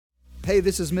Hey,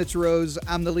 this is Mitch Rose.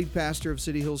 I'm the lead pastor of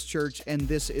City Hills Church, and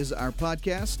this is our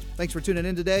podcast. Thanks for tuning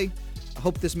in today. I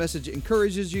hope this message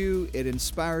encourages you, it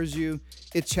inspires you,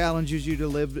 it challenges you to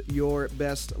live your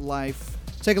best life.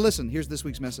 Take a listen. Here's this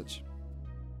week's message.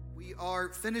 We are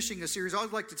finishing a series. I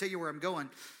would like to tell you where I'm going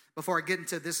before I get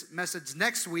into this message.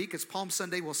 Next week, it's Palm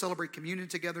Sunday. We'll celebrate communion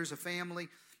together as a family.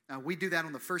 We do that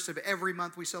on the first of every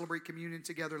month. We celebrate communion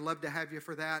together. Love to have you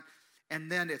for that. And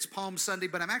then it's Palm Sunday,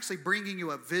 but I'm actually bringing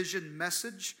you a vision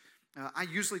message. I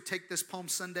usually take this Palm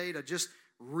Sunday to just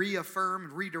reaffirm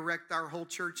and redirect our whole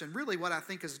church and really what I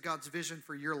think is God's vision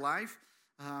for your life.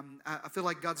 I feel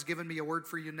like God's given me a word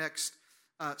for you next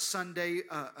Sunday,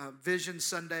 Vision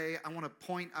Sunday. I want to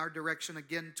point our direction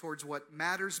again towards what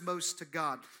matters most to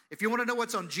God. If you want to know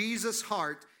what's on Jesus'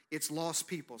 heart, it's lost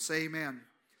people. Say amen.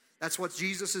 That's what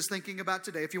Jesus is thinking about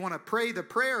today. If you want to pray the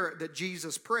prayer that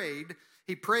Jesus prayed,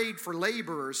 he prayed for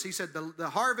laborers. He said, the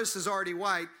harvest is already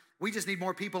white. We just need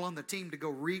more people on the team to go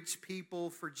reach people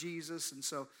for Jesus. And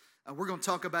so we're going to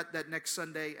talk about that next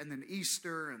Sunday, and then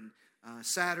Easter and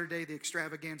Saturday, the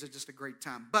extravaganza, just a great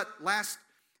time. But last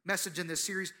message in this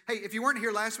series. Hey, if you weren't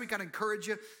here last week, I'd encourage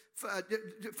you,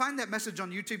 find that message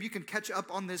on YouTube. You can catch up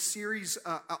on this series.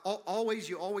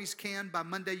 You always can. By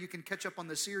Monday, you can catch up on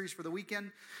the series for the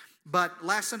weekend. But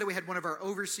last Sunday, we had one of our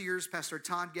overseers, Pastor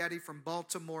Todd Gaddy from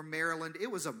Baltimore, Maryland. It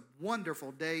was a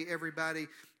wonderful day, everybody.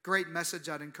 Great message.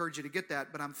 I'd encourage you to get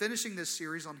that. But I'm finishing this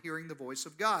series on hearing the voice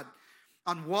of God,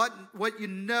 on what you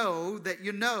know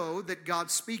that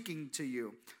God's speaking to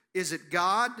you. Is it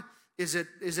God? Is it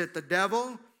the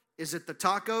devil? Is it the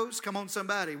tacos? Come on,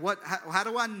 somebody. How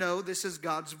do I know this is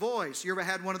God's voice? You ever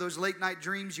had one of those late night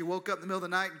dreams? You woke up in the middle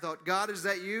of the night and thought, God, is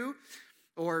that you?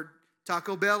 Or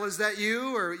Taco Bell, is that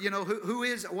you? Or, who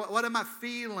is, what am I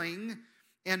feeling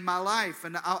in my life?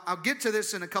 And I'll get to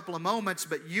this in a couple of moments,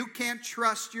 but you can't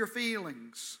trust your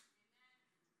feelings.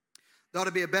 There ought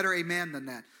to be a better amen than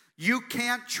that. You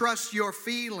can't trust your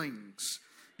feelings.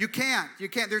 You can't.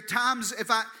 There are times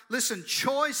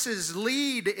choices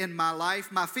lead in my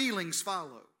life, my feelings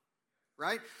follow.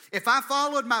 Right? If I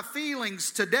followed my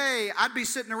feelings today, I'd be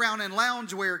sitting around in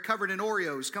loungewear covered in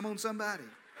Oreos. Come on, somebody.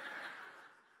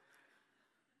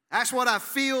 That's what I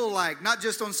feel like, not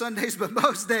just on Sundays, but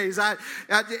most days. Here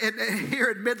at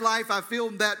midlife, I feel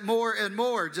that more and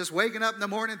more. Just waking up in the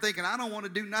morning thinking, I don't want to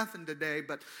do nothing today.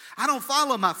 But I don't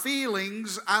follow my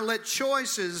feelings. I let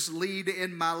choices lead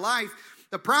in my life.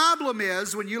 The problem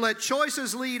is when you let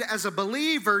choices lead as a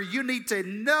believer, you need to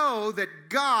know that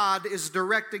God is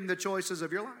directing the choices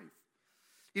of your life.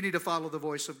 You need to follow the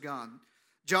voice of God.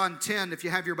 John 10, if you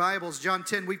have your Bibles, John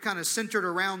 10, we've kind of centered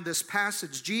around this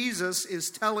passage. Jesus is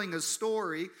telling a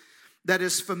story that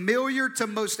is familiar to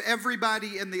most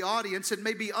everybody in the audience. It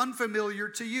may be unfamiliar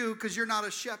to you because you're not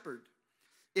a shepherd.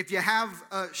 If you have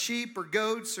sheep or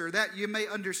goats or that, you may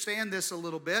understand this a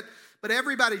little bit. But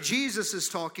everybody Jesus is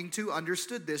talking to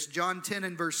understood this. John 10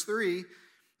 and verse 3,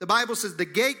 the Bible says, the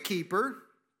gatekeeper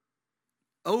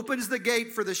opens the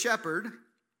gate for the shepherd,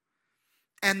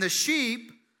 and the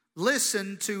sheep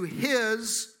listen to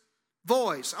his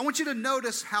voice. I want you to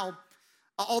notice how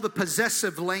all the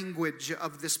possessive language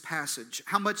of this passage,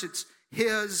 how much it's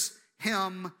his,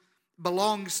 him,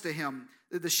 belongs to him.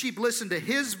 The sheep listen to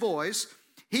his voice.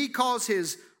 He calls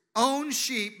his own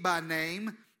sheep by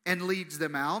name and leads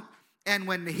them out. And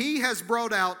when he has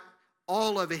brought out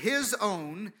all of his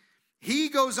own, he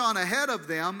goes on ahead of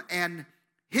them, and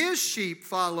his sheep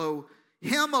follow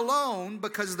him alone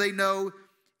because they know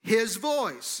his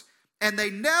voice. And they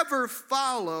never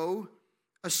follow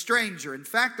a stranger. In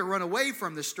fact, they run away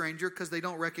from the stranger because they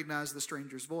don't recognize the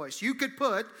stranger's voice. You could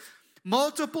put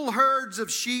multiple herds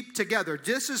of sheep together.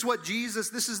 This is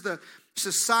the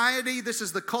society, this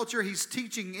is the culture he's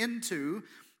teaching into.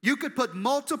 You could put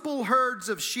multiple herds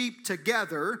of sheep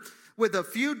together with a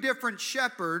few different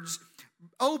shepherds,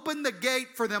 open the gate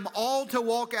for them all to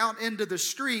walk out into the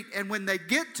street, and when they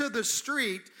get to the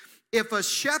street, if a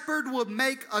shepherd will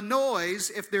make a noise,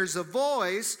 if there's a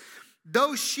voice,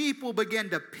 those sheep will begin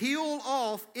to peel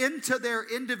off into their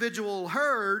individual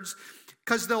herds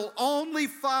because they'll only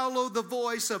follow the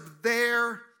voice of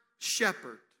their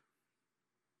shepherd.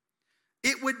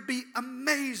 It would be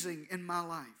amazing in my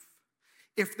life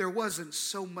if there wasn't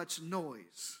so much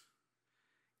noise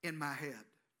in my head.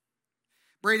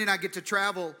 Brady and I get to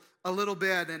travel a little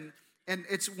bit, and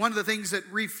it's one of the things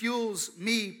that refuels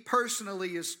me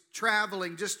personally is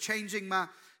traveling, just changing my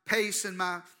pace and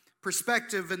my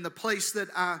perspective in the place that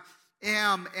I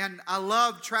am. And I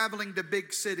love traveling to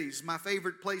big cities. My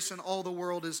favorite place in all the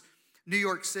world is New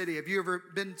York City. Have you ever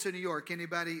been to New York?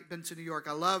 Anybody been to New York?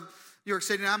 I love New York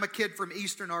City. And I'm a kid from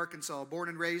eastern Arkansas, born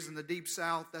and raised in the deep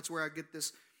south. That's where I get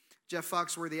this Jeff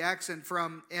Foxworthy accent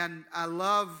from. And I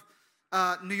love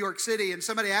New York City. And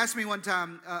somebody asked me one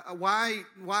time, why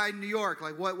New York?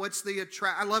 Like, what's the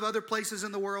I love other places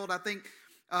in the world. I think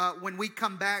when we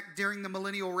come back during the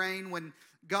millennial reign, when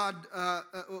God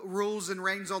rules and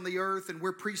reigns on the earth and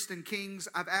we're priests and kings,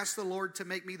 I've asked the Lord to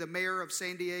make me the mayor of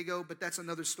San Diego, but that's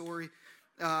another story.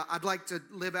 I'd like to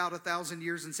live out 1,000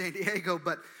 years in San Diego,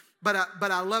 but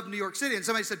I love New York City. And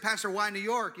somebody said, Pastor, why New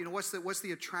York? You know, what's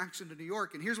the attraction to New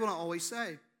York? And here's what I always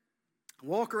say.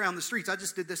 Walk around the streets. I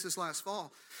just did this last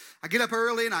fall. I get up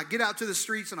early and I get out to the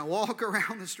streets and I walk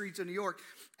around the streets of New York.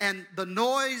 And the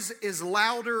noise is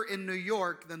louder in New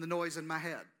York than the noise in my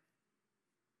head.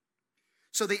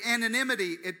 So the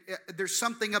anonymity, there's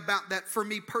something about that for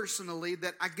me personally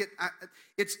that I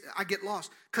get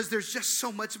lost because there's just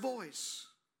so much voice.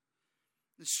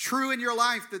 It's true in your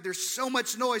life that there's so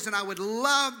much noise, and I would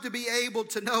love to be able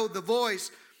to know the voice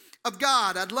of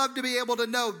God. I'd love to be able to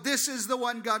know this is the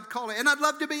one God called it. And I'd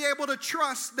love to be able to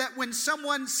trust that when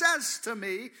someone says to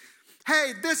me,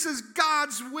 hey, this is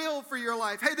God's will for your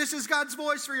life. Hey, this is God's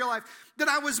voice for your life. That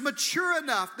I was mature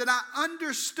enough, that I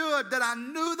understood, that I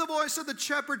knew the voice of the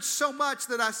shepherd so much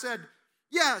that I said,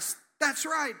 yes, that's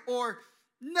right. Or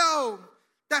no,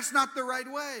 that's not the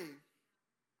right way.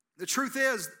 The truth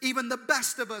is, even the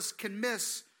best of us can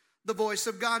miss the voice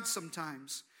of God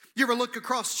sometimes. You ever look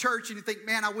across church and you think,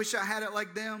 man, I wish I had it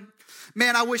like them.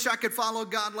 Man, I wish I could follow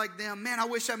God like them. Man, I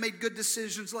wish I made good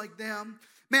decisions like them.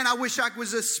 Man, I wish I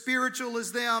was as spiritual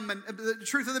as them. And the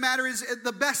truth of the matter is,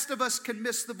 the best of us can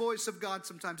miss the voice of God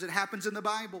sometimes. It happens in the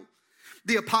Bible.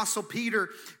 The Apostle Peter,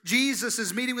 Jesus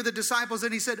is meeting with the disciples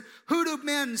and he said, who do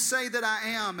men say that I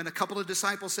am? And a couple of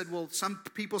disciples said, well, some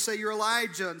people say you're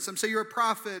Elijah and some say you're a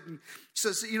prophet. And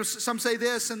so, some say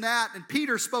this and that. And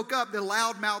Peter spoke up, the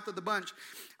loud mouth of the bunch.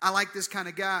 I like this kind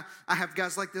of guy. I have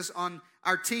guys like this on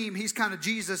our team. He's kind of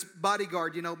Jesus'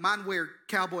 bodyguard. You know, mine wear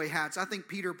cowboy hats. I think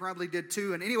Peter probably did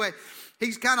too. And anyway,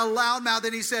 he's kind of loudmouth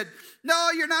and he said,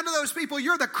 no, you're none of those people.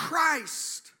 You're the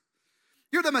Christ.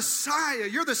 You're the Messiah.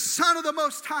 You're the Son of the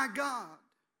Most High God.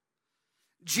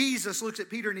 Jesus looks at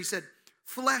Peter and he said,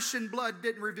 flesh and blood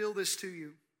didn't reveal this to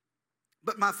you,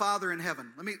 but my Father in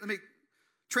heaven. Let me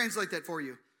translate that for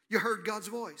you. You heard God's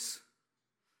voice.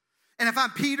 And if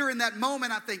I'm Peter in that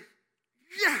moment, I think,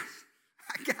 yes,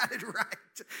 I got it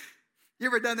right. You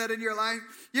ever done that in your life?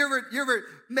 You ever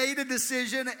made a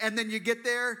decision and then you get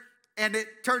there and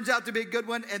it turns out to be a good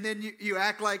one, and then you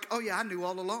act like, oh yeah, I knew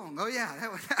all along. Oh yeah,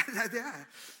 yeah.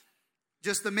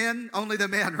 Just the men, only the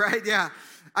men, right? Yeah,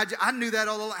 I knew that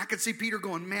all along. I could see Peter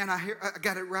going, man, I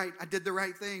got it right. I did the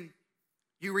right thing.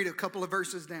 You read a couple of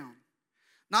verses down.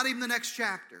 Not even the next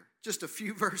chapter, just a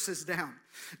few verses down.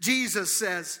 Jesus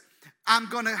says, I'm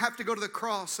going to have to go to the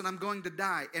cross and I'm going to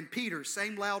die. And Peter,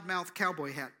 same loudmouth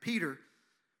cowboy hat, Peter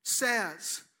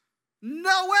says,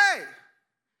 no way.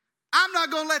 I'm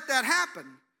not going to let that happen.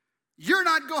 You're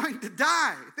not going to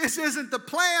die. This isn't the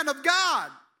plan of God.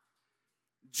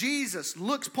 Jesus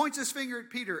points his finger at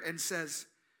Peter and says,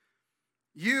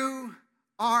 you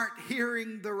aren't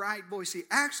hearing the right voice. He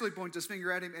actually points his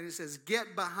finger at him and he says,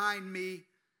 get behind me,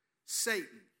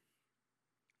 Satan.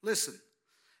 Listen,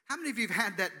 how many of you have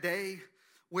had that day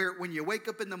where when you wake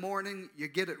up in the morning, you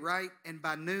get it right, and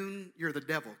by noon, you're the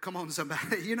devil? Come on,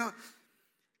 somebody. You know,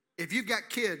 if you've got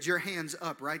kids, your hand's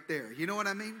up right there. You know what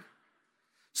I mean?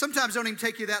 Sometimes it don't even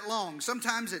take you that long.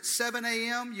 Sometimes at 7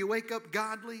 a.m., you wake up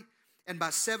godly, and by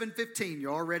 7:15,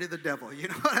 you're already the devil. You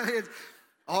know what I mean?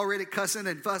 Already cussing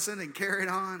and fussing and carrying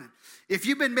on. If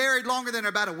you've been married longer than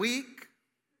about a week,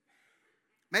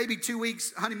 maybe 2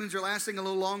 weeks, honeymoons are lasting a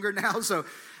little longer now, so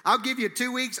I'll give you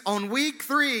 2 weeks. On week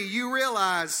 3, you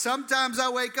realize sometimes I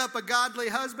wake up a godly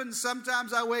husband,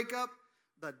 sometimes I wake up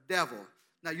the devil.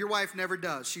 Now, your wife never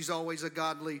does. She's always a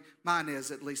godly, mine is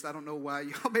at least. I don't know why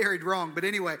y'all married wrong, but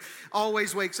anyway,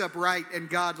 always wakes up right and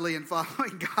godly and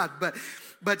following God.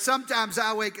 But sometimes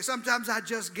sometimes I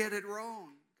just get it wrong.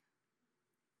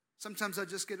 Sometimes I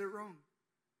just get it wrong.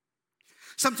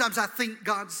 Sometimes I think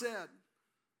God said.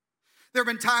 There have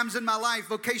been times in my life,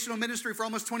 vocational ministry for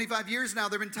almost 25 years now,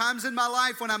 there have been times in my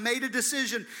life when I made a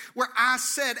decision where I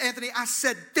said, Anthony,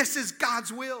 this is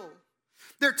God's will.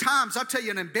 There are times, I'll tell you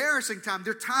an embarrassing time,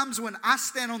 there are times when I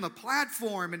stand on the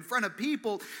platform in front of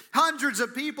people, hundreds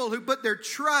of people who put their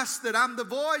trust that I'm the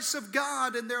voice of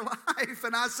God in their life,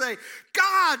 and I say,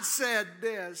 God said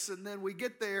this, and then we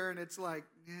get there and it's like,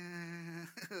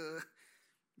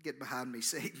 get behind me,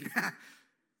 Satan.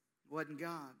 Wasn't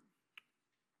God.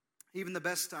 Even the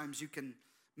best times you can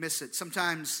miss it.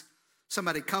 Sometimes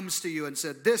somebody comes to you and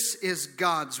said, this is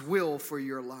God's will for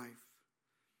your life.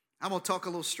 I'm going to talk a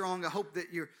little strong. I hope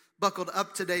that you're buckled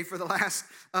up today for the last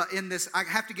in this. I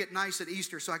have to get nice at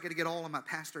Easter, so I got to get all of my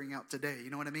pastoring out today.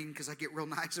 You know what I mean? Because I get real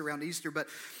nice around Easter. But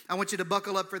I want you to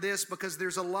buckle up for this, because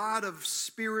there's a lot of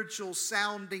spiritual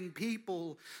sounding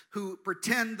people who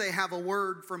pretend they have a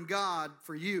word from God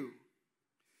for you.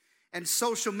 And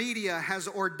social media has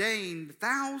ordained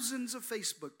thousands of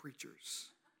Facebook preachers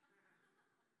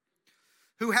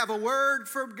who have a word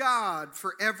from God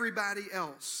for everybody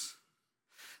else.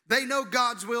 They know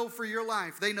God's will for your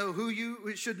life. They know who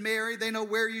you should marry. They know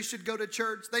where you should go to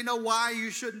church. They know why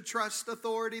you shouldn't trust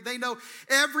authority. They know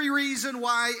every reason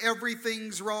why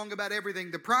everything's wrong about everything.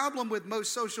 The problem with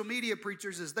most social media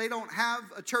preachers is they don't have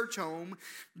a church home.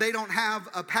 They don't have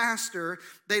a pastor.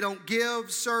 They don't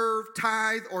give, serve,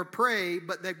 tithe, or pray,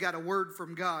 but they've got a word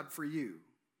from God for you.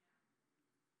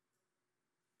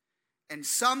 And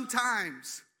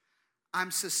sometimes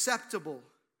I'm susceptible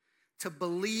to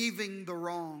believing the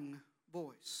wrong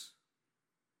voice.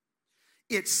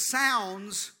 It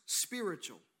sounds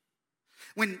spiritual.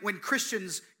 When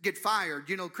Christians get fired,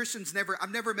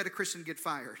 I've never met a Christian get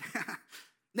fired.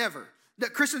 Never. The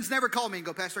Christians never call me and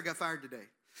go, Pastor, I got fired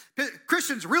today.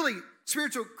 Christians, really,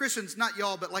 spiritual Christians, not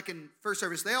y'all, but like in first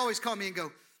service, they always call me and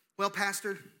go, well,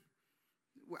 Pastor,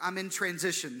 I'm in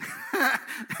transition.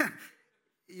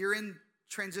 You're in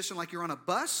transition like you're on a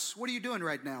bus? What are you doing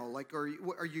right now? Like, are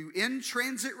you in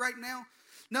transit right now?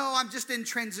 No, I'm just in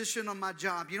transition on my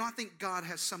job. I think God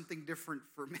has something different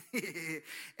for me.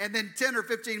 And then 10 or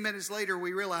 15 minutes later,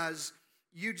 we realize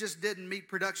you just didn't meet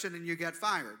production and you got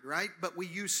fired, right? But we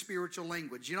use spiritual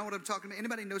language. You know what I'm talking about?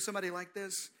 Anybody know somebody like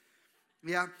this?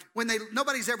 Yeah.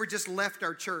 Nobody's ever just left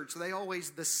our church.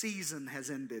 The season has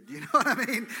ended. You know what I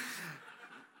mean?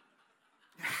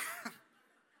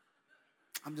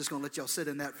 I'm just going to let y'all sit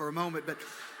in that for a moment. But,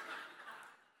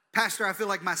 Pastor, I feel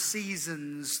like my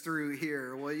season's through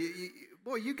here. Well,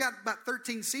 you got about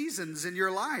 13 seasons in your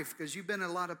life because you've been in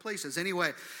a lot of places.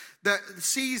 Anyway, the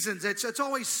seasons, it's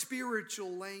always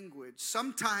spiritual language.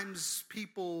 Sometimes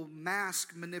people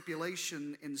mask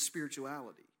manipulation in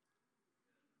spirituality.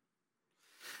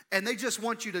 And they just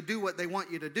want you to do what they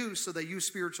want you to do, so they use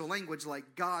spiritual language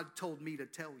like God told me to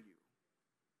tell you.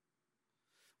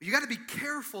 You got to be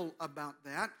careful about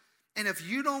that. And if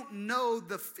you don't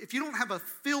have a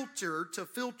filter to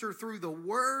filter through the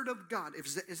Word of God,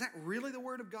 is that really the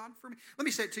Word of God for me? Let me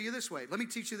say it to you this way. Let me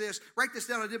teach you this. Write this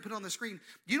down. I did put it on the screen.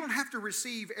 You don't have to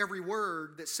receive every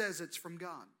word that says it's from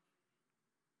God.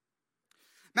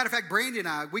 Matter of fact, Brandy and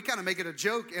I, we kind of make it a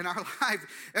joke in our life.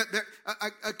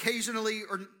 Occasionally,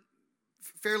 or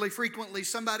fairly frequently,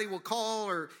 somebody will call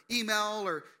or email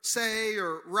or say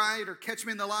or write or catch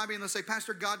me in the lobby and they'll say,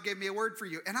 Pastor, God gave me a word for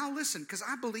you. And I'll listen because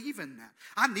I believe in that.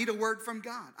 I need a word from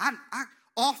God. I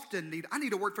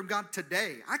need a word from God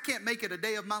today. I can't make it a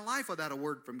day of my life without a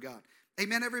word from God.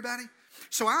 Amen, everybody?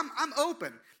 So I'm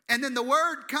open. And then the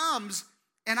word comes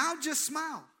and I'll just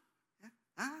smile. Yeah,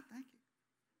 thank you.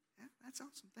 Yeah, that's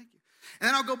awesome. Thank you. And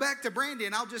then I'll go back to Brandy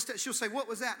and she'll say, what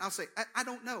was that? And I'll say, I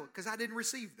don't know because I didn't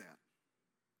receive that.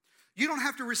 You don't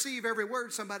have to receive every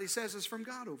word somebody says is from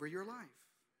God over your life.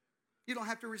 You don't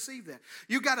have to receive that.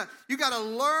 You gotta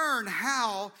learn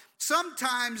how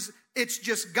sometimes it's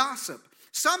just gossip.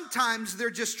 Sometimes they're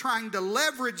just trying to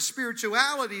leverage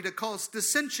spirituality to cause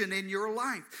dissension in your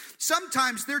life.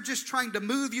 Sometimes they're just trying to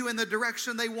move you in the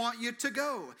direction they want you to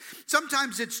go.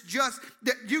 Sometimes it's just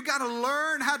that you got to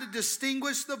learn how to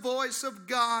distinguish the voice of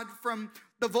God from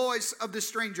the voice of the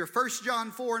stranger. 1 John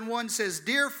 4:1 says,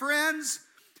 Dear friends,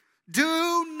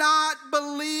 do not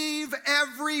believe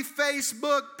every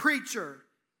Facebook preacher.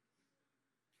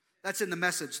 That's in the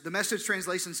Message. The Message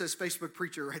translation says Facebook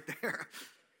preacher right there.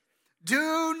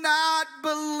 Do not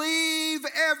believe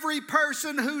every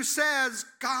person who says,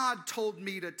 God told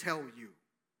me to tell you.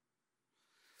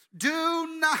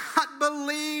 Do not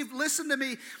believe, listen to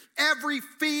me, every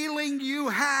feeling you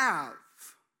have.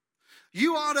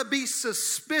 You ought to be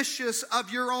suspicious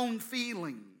of your own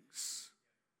feelings.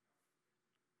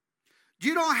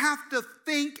 You don't have to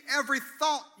think every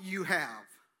thought you have.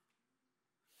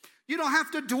 You don't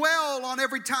have to dwell on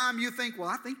every time you think, well,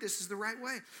 I think this is the right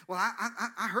way. Well,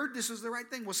 I heard this is the right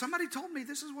thing. Well, somebody told me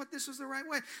this is the right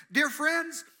way. Dear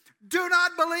friends, do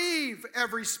not believe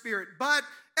every spirit. But,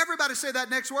 everybody say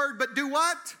that next word, but do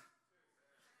what?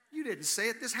 You didn't say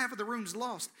it. This half of the room's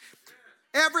lost.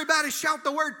 Everybody shout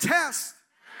the word test.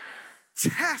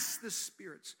 Test the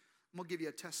spirits. I'm going to give you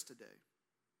a test today.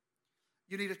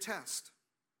 You need a test.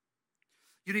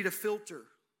 You need a filter.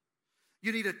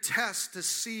 You need a test to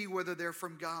see whether they're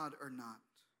from God or not.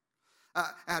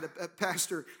 I had a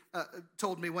pastor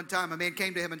told me one time, a man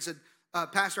came to him and said,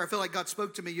 Pastor, I feel like God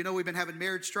spoke to me. You know, we've been having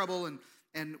marriage trouble, and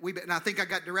I think I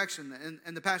got direction.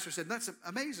 And the pastor said, that's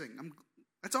amazing.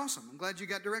 That's awesome. I'm glad you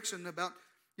got direction about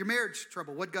your marriage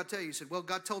trouble. What'd God tell you? He said, well,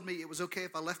 God told me it was okay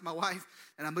if I left my wife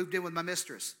and I moved in with my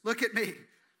mistress. Look at me.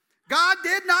 God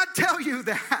did not tell you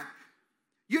that.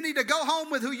 You need to go home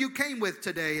with who you came with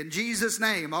today in Jesus'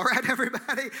 name. All right,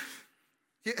 everybody?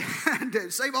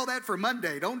 Save all that for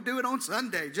Monday. Don't do it on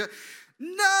Sunday.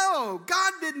 No,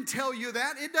 God didn't tell you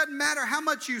that. It doesn't matter how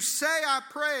much you say I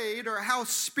prayed or how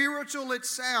spiritual it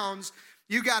sounds.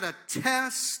 You got to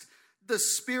test the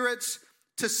spirits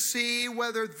to see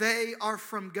whether they are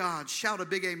from God. Shout a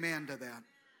big amen to that.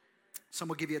 So I'm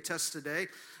going to give you a test today.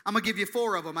 I'm going to give you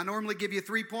 4 of them. I normally give you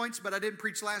 3 points, but I didn't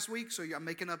preach last week, so I'm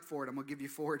making up for it. I'm going to give you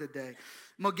 4 today.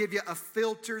 I'm going to give you a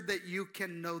filter that you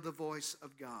can know the voice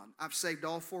of God. I've saved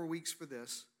all 4 weeks for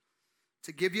this.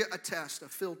 To give you a test, a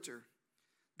filter,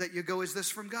 that you go, is this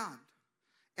from God?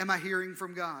 Am I hearing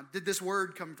from God? Did this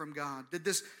word come from God? Did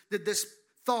this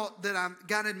thought that I've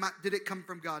got in my, did it come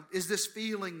from God? Is this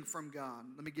feeling from God?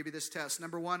 Let me give you this test.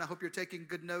 Number 1, I hope you're taking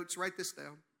good notes. Write this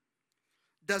down.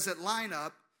 Does it line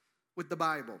up with the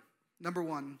Bible? Number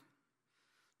 1,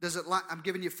 does it line? I'm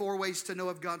giving you 4 ways to know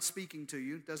if God's speaking to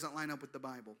you. Does it line up with the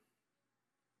Bible?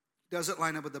 Does it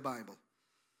line up with the Bible?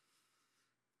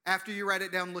 After you write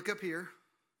it down, look up here.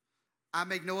 I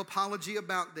make no apology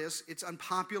about this. It's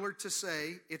unpopular to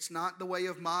say. It's not the way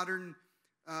of modern,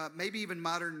 maybe even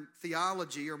modern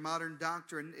theology or modern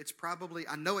doctrine. It's probably,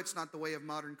 I know it's not the way of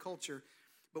modern culture,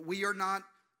 but we're not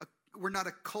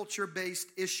a culture-based,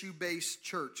 issue-based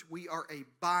church. We are a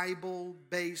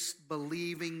Bible-based,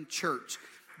 believing church.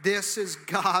 This is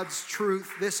God's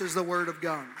truth. This is the Word of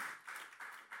God.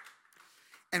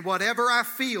 And whatever I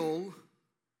feel,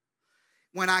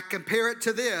 when I compare it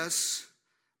to this,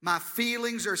 my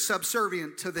feelings are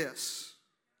subservient to this.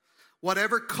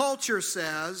 Whatever culture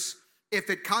says, if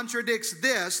it contradicts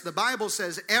this, the Bible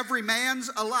says every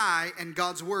man's a lie and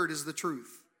God's Word is the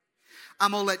truth.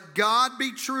 I'm going to let God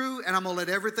be true, and I'm going to let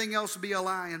everything else be a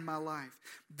lie in my life.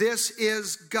 This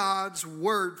is God's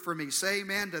word for me. Say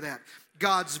amen to that.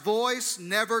 God's voice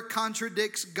never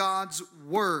contradicts God's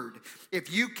word.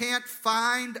 If you can't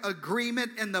find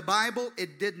agreement in the Bible,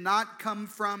 it did not come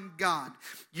from God.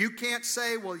 You can't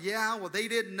say, well, they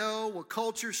didn't know. Well,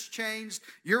 culture's changed.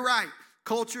 You're right.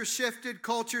 Culture shifted.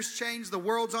 Culture's changed. The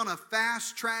world's on a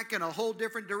fast track in a whole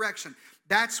different direction.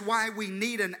 That's why we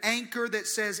need an anchor that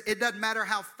says it doesn't matter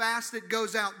how fast it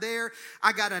goes out there.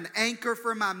 I got an anchor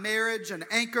for my marriage, an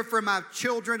anchor for my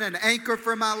children, an anchor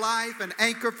for my life, an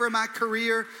anchor for my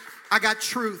career. I got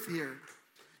truth here.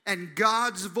 And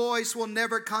God's voice will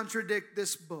never contradict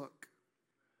this book.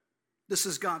 This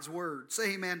is God's word.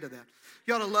 Say amen to that.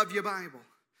 You ought to love your Bible.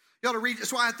 You ought to read.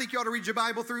 That's why I think you ought to read your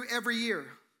Bible through every year.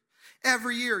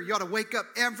 Every year, you ought to wake up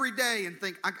every day and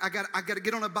think, I got to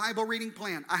get on a Bible reading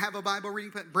plan. I have a Bible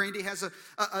reading plan. Brandy has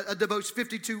a devotes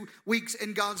 52 weeks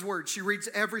in God's Word. She reads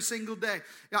every single day.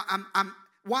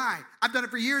 Why? I've done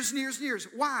it for years and years and years.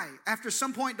 Why? After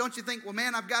some point, don't you think, well,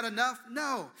 man, I've got enough?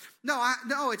 No.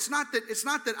 It's not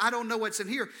that I don't know what's in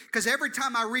here. Because every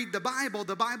time I read the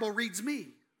Bible reads me.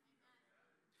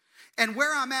 And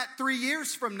where I'm at 3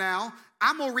 years from now,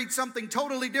 I'm going to read something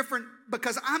totally different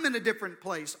because I'm in a different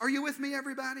place. Are you with me,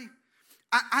 everybody?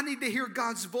 I need to hear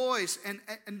God's voice. And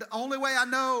the only way I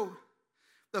know,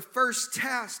 the first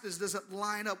test is, does it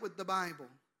line up with the Bible?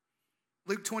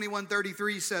 Luke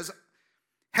 21:33 says,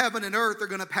 heaven and earth are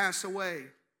going to pass away,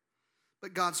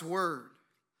 but God's word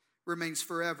remains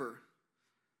forever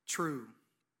true.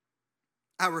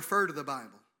 I refer to the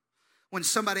Bible. When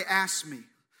somebody asks me,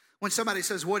 when somebody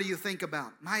says, what do you think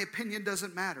about? My opinion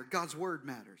doesn't matter. God's word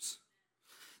matters.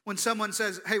 When someone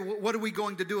says, hey, what are we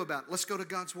going to do about it? Let's go to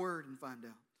God's word and find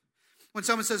out. When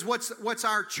someone says, what's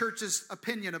our church's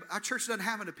opinion? Our church doesn't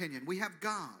have an opinion. We have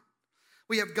God.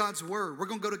 We have God's word. We're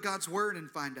going to go to God's word and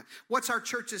find out. What's our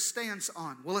church's stance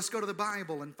on? Well, let's go to the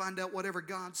Bible and find out whatever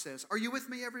God says. Are you with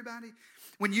me, everybody?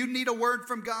 When you need a word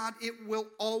from God, it will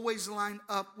always line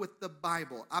up with the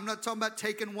Bible. I'm not talking about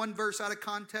taking one verse out of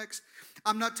context.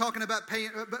 I'm not talking about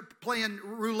playing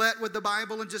roulette with the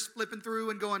Bible and just flipping through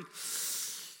and going,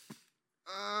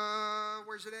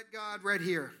 where's it at, God? Right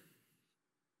here.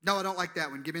 No, I don't like that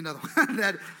one. Give me another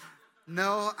one.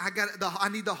 I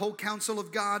need the whole counsel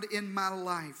of God in my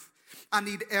life. I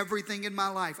need everything in my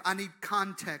life. I need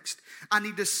context. I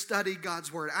need to study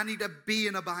God's word. I need to be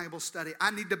in a Bible study.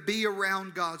 I need to be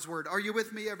around God's word. Are you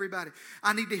with me, everybody?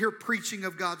 I need to hear preaching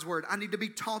of God's word. I need to be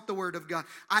taught the word of God.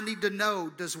 I need to know,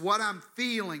 does what I'm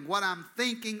feeling, what I'm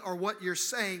thinking, or what you're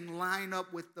saying line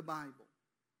up with the Bible?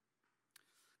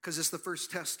 Because it's the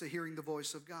first test to hearing the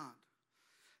voice of God.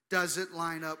 Does it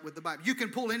line up with the Bible? You can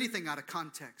pull anything out of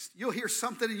context. You'll hear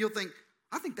something and you'll think,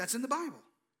 I think that's in the Bible.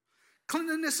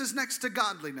 Cleanliness is next to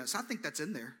godliness. I think that's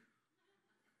in there.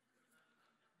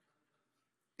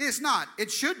 It's not. It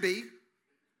should be.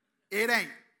 It ain't.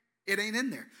 It ain't in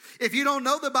there. If you don't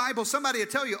know the Bible, somebody will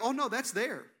tell you, oh no, that's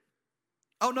there.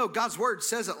 Oh no, God's word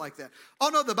says it like that. Oh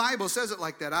no, the Bible says it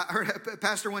like that. I heard a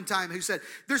pastor one time who said,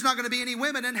 there's not going to be any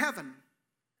women in heaven.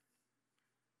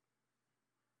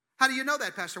 How do you know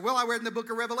that, Pastor? Well, I read in the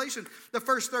book of Revelation, the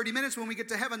first 30 minutes when we get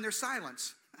to heaven, there's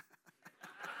silence.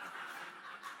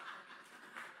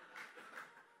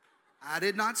 I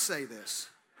did not say this.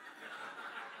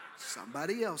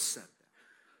 Somebody else said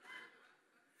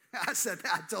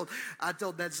that. I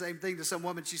told that same thing to some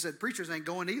woman. She said, preachers ain't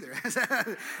going either.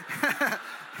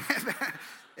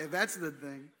 If that's the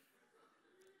thing.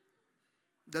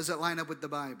 Does it line up with the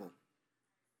Bible?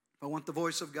 If I want the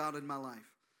voice of God in my life,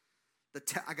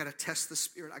 I got to test the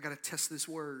Spirit. I got to test this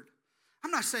word.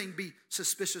 I'm not saying be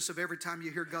suspicious of every time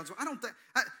you hear God's word.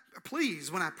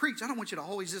 Please, when I preach, I don't want you to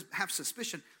always just have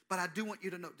suspicion, but I do want you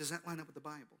to know, does that line up with the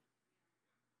Bible?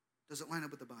 Does it line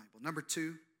up with the Bible? Number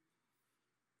two,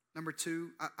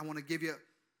 I want to give you,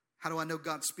 how do I know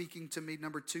God's speaking to me?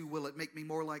 Number two, will it make me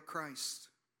more like Christ?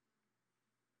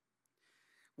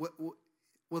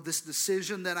 Will this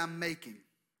decision that I'm making,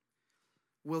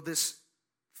 will this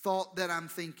thought that I'm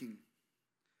thinking,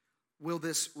 will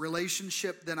this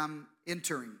relationship that I'm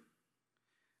entering,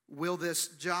 will this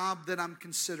job that I'm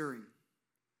considering,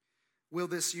 will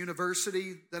this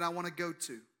university that I want to go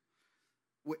to,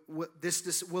 will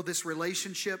this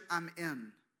relationship I'm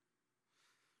in,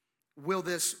 will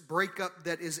this breakup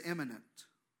that is imminent?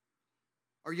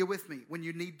 Are you with me? When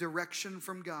you need direction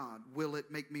from God, will it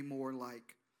make me more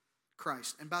like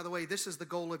Christ? And by the way, this is the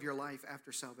goal of your life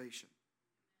after salvation.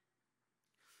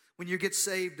 When you get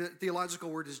saved, the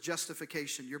theological word is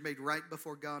justification. You're made right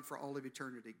before God for all of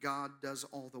eternity. God does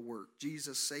all the work.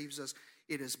 Jesus saves us.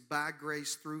 It is by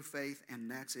grace through faith,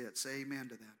 and that's it. Say amen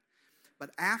to that.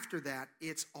 But after that,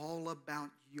 it's all about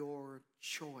your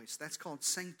choice. That's called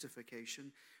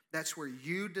sanctification. That's where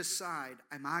you decide,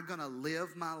 am I going to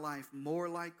live my life more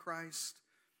like Christ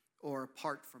or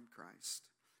apart from Christ?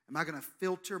 Am I going to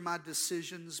filter my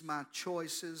decisions, my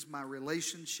choices, my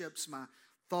relationships, my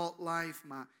thought life?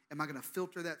 Am I going to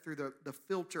filter that through the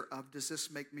filter of, does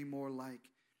this make me more like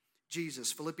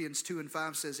Jesus? Philippians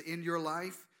 2:5 says, in your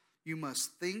life, you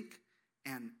must think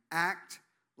and act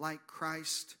like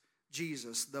Christ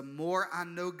Jesus. The more I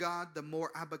know God, the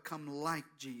more I become like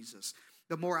Jesus.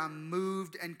 The more I'm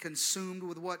moved and consumed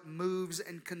with what moves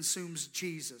and consumes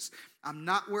Jesus. I'm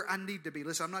not where I need to be.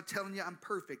 Listen, I'm not telling you I'm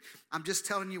perfect. I'm just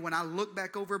telling you, when I look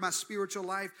back over my spiritual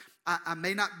life, I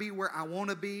may not be where I want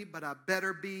to be, but I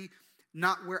better be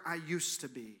not where I used to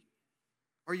be.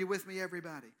 Are you with me,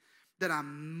 everybody? That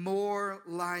I'm more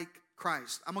like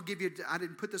Christ. I'm going to give you, I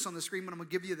didn't put this on the screen, but I'm going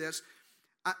to give you this.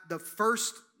 The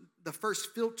first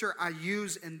filter I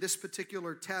use in this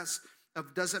particular test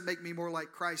of does it make me more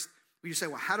like Christ? You say,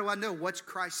 well, how do I know what's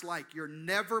Christ like? You're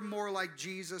never more like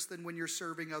Jesus than when you're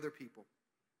serving other people.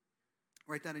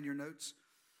 Write that in your notes.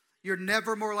 You're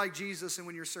never more like Jesus than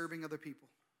when you're serving other people.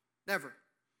 Never.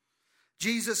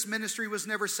 Jesus' ministry was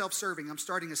never self-serving. I'm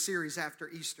starting a series after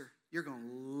Easter. You're going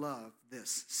to love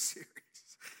this series.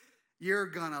 You're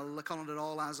going to look on it,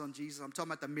 all eyes on Jesus. I'm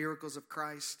talking about the miracles of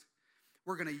Christ.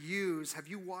 We're going to use, have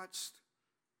you watched?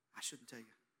 I shouldn't tell you.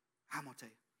 I'm going to tell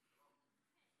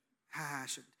you. I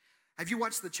shouldn't. Have you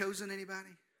watched The Chosen, anybody?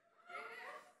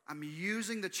 I'm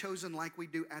using The Chosen like we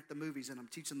do at the movies, and I'm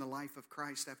teaching the life of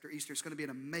Christ after Easter. It's going to be an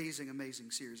amazing,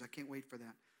 amazing series. I can't wait for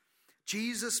that.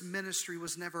 Jesus' ministry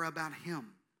was never about him.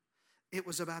 It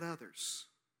was about others.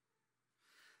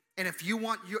 And if you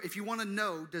want to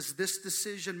know, does this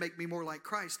decision make me more like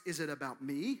Christ? Is it about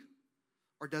me,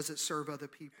 or does it serve other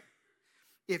people?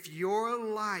 If your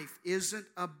life isn't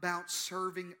about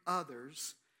serving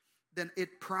others, then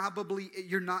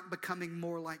you're not becoming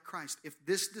more like Christ. If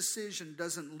this decision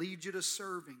doesn't lead you to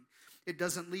serving, it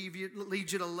doesn't lead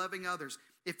you to loving others.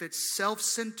 If it's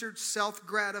self-centered,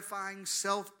 self-gratifying,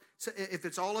 if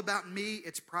it's all about me,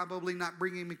 it's probably not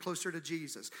bringing me closer to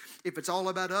Jesus. If it's all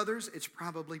about others, it's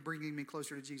probably bringing me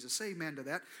closer to Jesus. Say amen to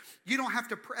that. You don't have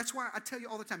to pray. That's why I tell you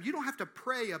all the time, you don't have to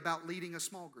pray about leading a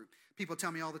small group. People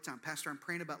tell me all the time, Pastor, I'm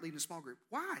praying about leading a small group.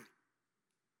 Why?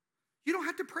 You don't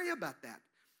have to pray about that.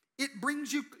 It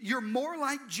brings you're more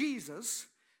like Jesus.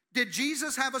 Did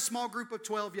Jesus have a small group of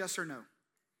 12, yes or no?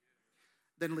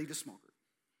 Then lead a small group.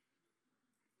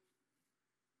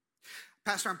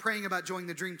 Pastor, I'm praying about joining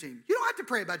the dream team. You don't have to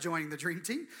pray about joining the dream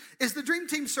team. Is the dream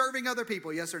team serving other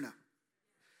people, yes or no?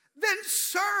 Then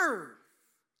serve.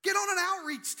 Get on an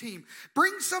outreach team.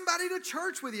 Bring somebody to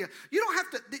church with you.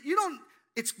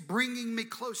 It's bringing me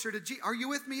closer to Jesus. Are you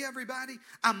with me, everybody?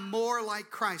 I'm more like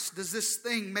Christ. Does this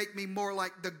thing make me more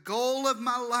like the goal of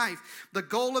my life? The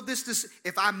goal of this,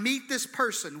 if I meet this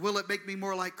person, will it make me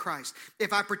more like Christ?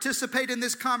 If I participate in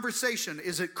this conversation,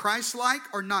 is it Christ-like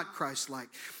or not Christ-like?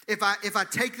 If I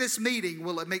take this meeting,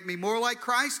 will it make me more like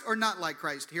Christ or not like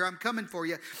Christ? Here, I'm coming for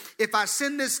you. If I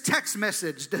send this text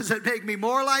message, does it make me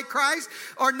more like Christ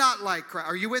or not like Christ?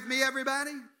 Are you with me,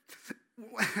 everybody?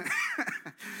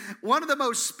 One of the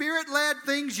most spirit-led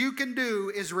things you can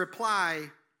do is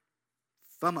reply,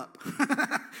 thumb up.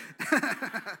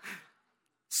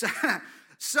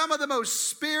 Some of the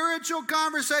most spiritual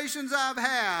conversations I've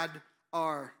had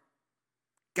are,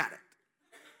 got it.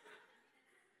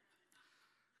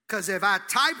 Because if I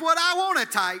type what I want to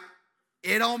type,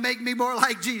 it don't make me more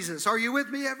like Jesus. Are you with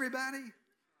me, everybody?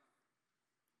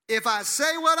 If I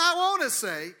say what I want to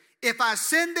say, if I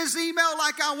send this email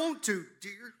like I want to,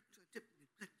 dear,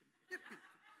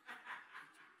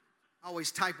 I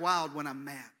always type wild when I'm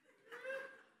mad.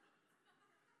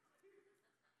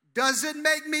 Does it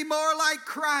make me more like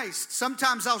Christ?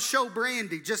 Sometimes I'll show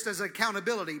Brandy just as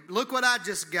accountability. Look what I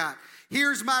just got.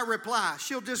 Here's my reply.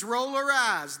 She'll just roll her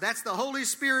eyes. That's the Holy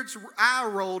Spirit's eye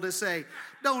roll to say,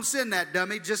 don't send that,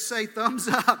 dummy. Just say thumbs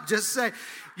up. Just say,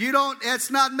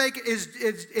 it's not making,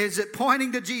 is it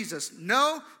pointing to Jesus?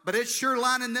 No, but it's sure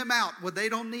lining them out. Well, they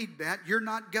don't need that. You're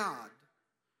not God.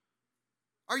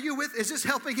 Are you with, is this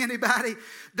helping anybody?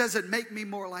 Does it make me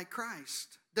more like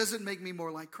Christ? Does it make me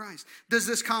more like Christ? Does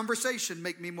this conversation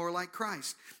make me more like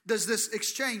Christ? Does this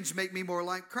exchange make me more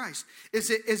like Christ? Is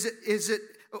it,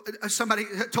 somebody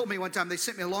told me one time, they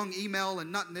sent me a long email,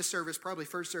 and not in this service, probably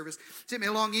first service, sent me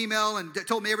a long email and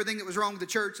told me everything that was wrong with the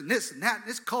church, and this and that, and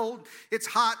it's cold, it's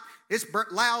hot, it's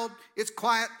loud, it's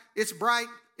quiet, it's bright,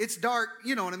 it's dark,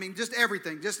 you know what I mean, just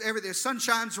everything.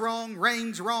 Sunshine's wrong,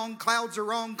 rain's wrong, clouds are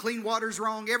wrong, clean water's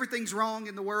wrong, everything's wrong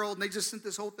in the world, and they just sent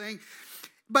this whole thing.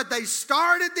 But they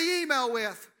started the email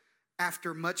with,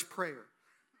 after much prayer.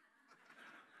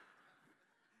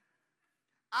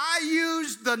 I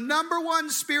used the number one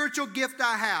spiritual gift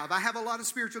I have. I have a lot of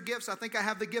spiritual gifts. I think I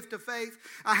have the gift of faith.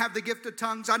 I have the gift of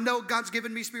tongues. I know God's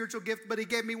given me spiritual gift, but He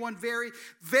gave me one very,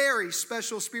 very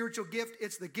special spiritual gift.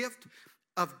 It's the gift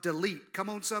of delete. Come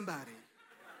on, somebody.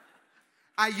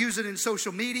 I use it in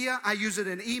social media. I use it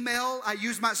in email. I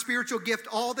use my spiritual gift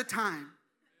all the time.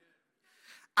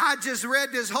 I just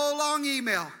read this whole long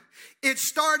email. It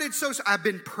started I've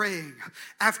been praying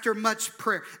after much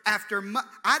prayer.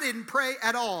 I didn't pray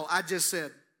at all. I just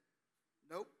said,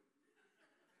 nope,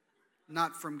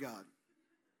 not from God.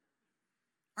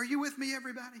 Are you with me,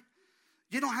 everybody?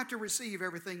 You don't have to receive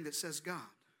everything that says God.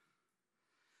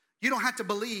 You don't have to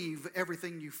believe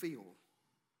everything you feel.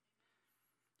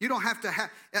 You don't have to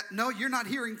no, you're not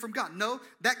hearing from God. No,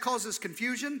 that causes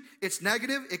confusion. It's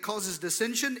negative. It causes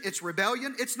dissension. It's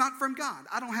rebellion. It's not from God.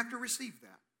 I don't have to receive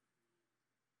that.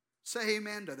 Say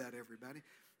amen to that, everybody.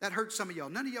 That hurts some of y'all.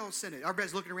 None of y'all sent it.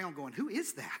 Everybody's looking around going, who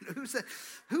is that?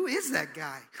 Who is that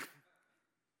guy?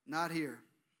 Not here.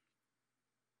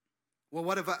 Well,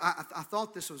 what if I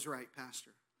thought this was right,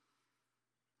 Pastor?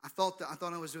 I thought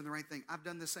I was doing the right thing. I've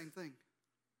done the same thing.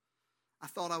 I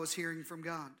thought I was hearing from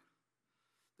God.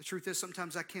 The truth is,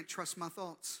 sometimes I can't trust my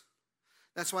thoughts.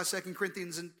 That's why 2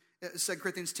 Corinthians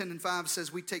 10:5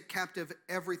 says we take captive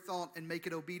every thought and make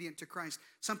it obedient to Christ.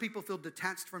 Some people feel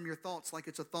detached from your thoughts like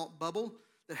it's a thought bubble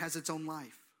that has its own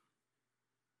life.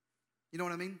 You know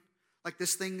what I mean? Like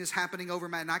this thing is happening over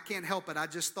and I can't help it. I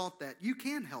just thought that. You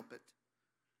can help it.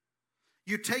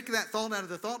 You take that thought out of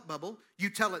the thought bubble, you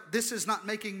tell it, this is not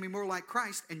making me more like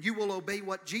Christ, and you will obey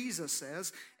what Jesus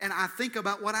says, and I think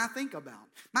about what I think about.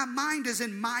 My mind is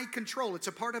in my control. It's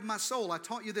a part of my soul. I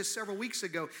taught you this several weeks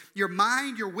ago. Your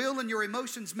mind, your will, and your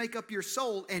emotions make up your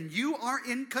soul, and you are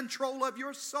in control of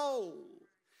your soul.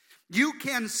 You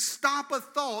can stop a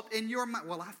thought in your mind.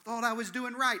 Well, I thought I was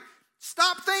doing right.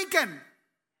 Stop thinking.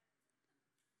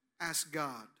 Ask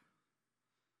God,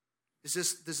 does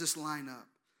this line up?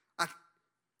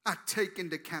 I take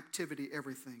into captivity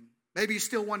everything. Maybe you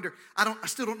still wonder, I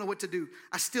still don't know what to do.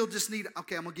 I still just need,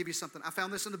 okay, I'm going to give you something. I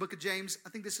found this in the book of James. I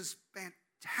think this is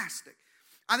fantastic.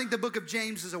 I think the book of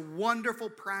James is a wonderful,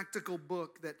 practical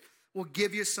book that will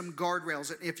give you some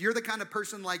guardrails. If you're the kind of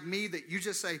person like me that you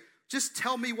just say, just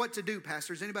tell me what to do,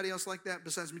 Pastor. Is anybody else like that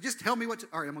besides me? Just tell me what to,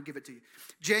 all right, I'm going to give it to you.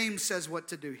 James says what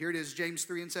to do. Here it is, James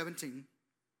 3:17.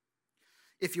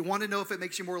 If you want to know if it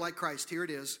makes you more like Christ, here it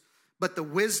is. But the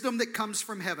wisdom that comes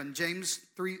from heaven, James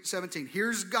 3:17.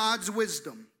 Here's God's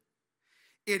wisdom.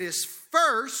 It is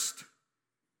first,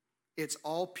 it's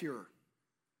all pure.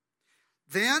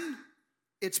 Then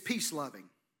it's peace-loving.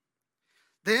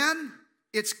 Then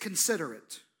it's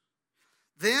considerate.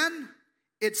 Then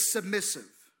it's submissive.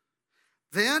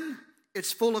 Then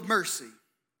it's full of mercy.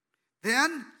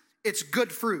 Then it's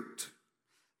good fruit.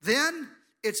 Then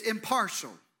it's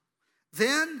impartial.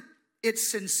 Then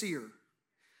it's sincere.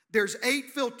 There's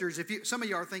 8 filters. Some of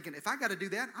you are thinking, if I got to do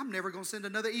that, I'm never going to send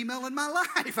another email in my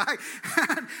life.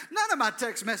 None of my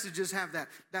text messages have that.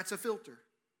 That's a filter.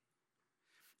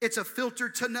 It's a filter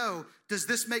to know, does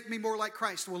this make me more like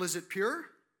Christ? Well, is it pure?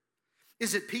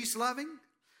 Is it peace-loving?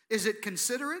 Is it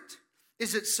considerate?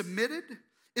 Is it submitted?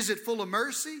 Is it full of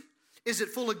mercy? Is it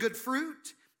full of good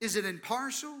fruit? Is it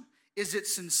impartial? Is it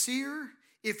sincere?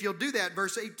 If you'll do that,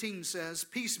 verse 18 says,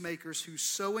 peacemakers who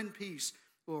sow in peace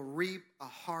will reap a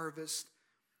harvest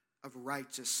of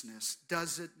righteousness.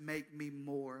 Does it make me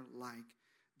more like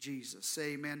Jesus?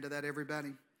 Say amen to that,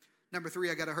 everybody. Number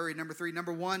 3, I got to hurry. Number 3.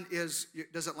 Number 1 is,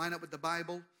 does it line up with the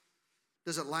Bible?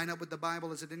 Does it line up with the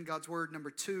Bible? Is it in God's Word? Number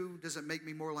 2, does it make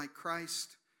me more like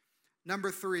Christ?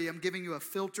 Number 3, I'm giving you a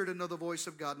filter to know the voice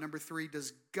of God. Number 3,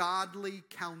 does godly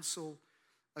counsel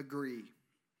agree?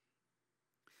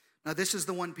 Now, this is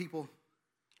the one people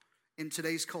in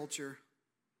today's culture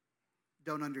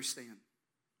don't understand.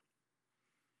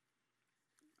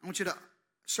 I want you to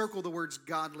circle the words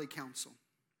godly counsel.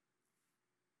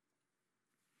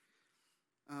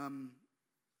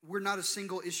 We're not a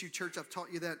single issue church. I've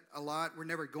taught you that a lot. We're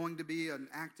never going to be an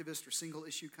activist or single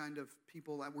issue kind of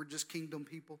people. We're just kingdom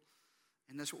people.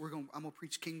 And that's what I'm going to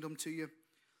preach kingdom to you.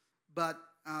 But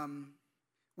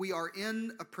we are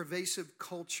in a pervasive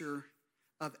culture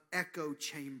of echo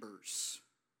chambers.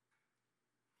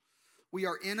 We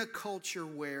are in a culture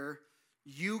where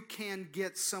you can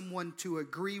get someone to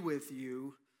agree with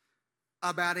you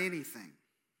about anything.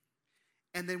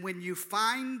 And then when you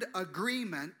find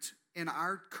agreement in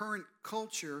our current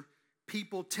culture,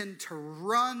 people tend to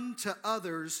run to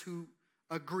others who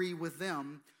agree with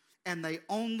them, and they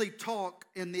only talk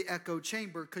in the echo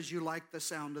chamber because you like the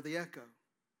sound of the echo.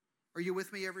 Are you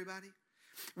with me, everybody?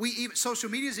 Social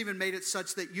media's even made it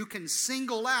such that you can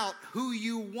single out who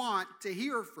you want to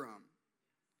hear from.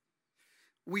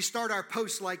 We start our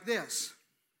posts like this.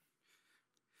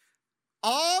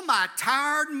 All my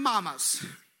tired mamas.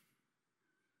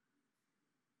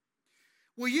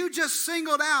 Well, you just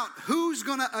singled out who's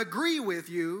going to agree with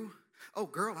you. Oh,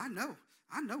 girl, I know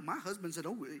my husband's an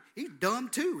old, he's dumb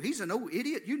too. He's an old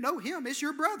idiot. You know him. It's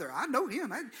your brother. I know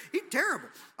him. He's terrible.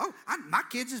 Oh, my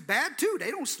kids is bad too. They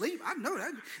don't sleep. I know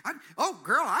that. Oh,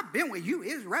 girl, I've been with you.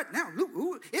 It's right now.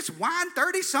 Ooh, it's wine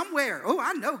 30 somewhere. Oh,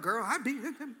 I know, girl.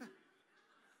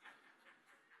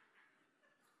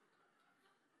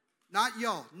 Not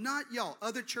y'all. Not y'all.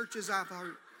 Other churches I've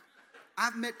heard.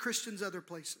 I've met Christians other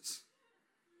places.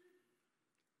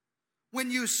 When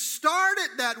you start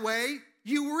it that way,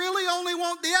 you really only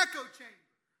want the echo chamber.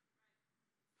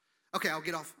 Okay, I'll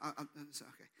get off. Okay.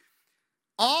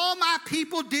 All my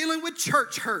people dealing with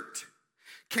church hurt.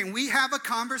 Can we have a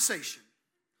conversation?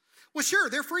 Well, sure,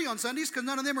 they're free on Sundays because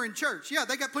none of them are in church. Yeah,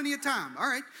 they got plenty of time. All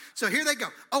right, so here they go.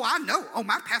 Oh, I know. Oh,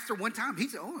 my pastor one time, he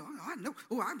said, I know.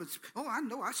 I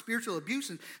know. I spiritual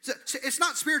abuse. And so it's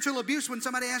not spiritual abuse when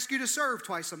somebody asks you to serve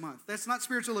twice a month. That's not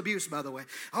spiritual abuse, by the way.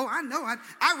 Oh, I know. I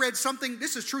read something.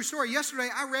 This is a true story. Yesterday,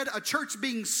 I read a church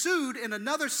being sued in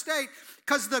another state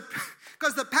because the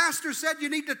pastor said you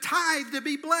need to tithe to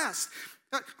be blessed.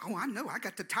 Oh, I know. I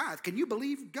got to tithe. Can you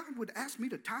believe God would ask me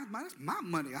to tithe? That's my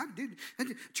money. I did.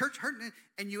 Church hurting.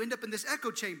 And you end up in this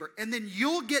echo chamber. And then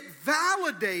you'll get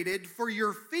validated for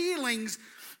your feelings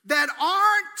that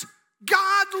aren't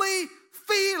godly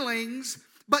feelings,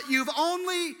 but you've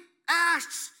only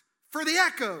asked for the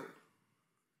echo.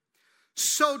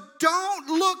 So don't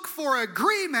look for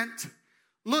agreement.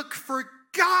 Look for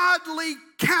godly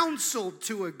counsel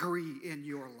to agree in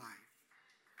your life.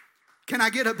 Can I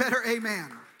get a better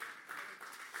amen?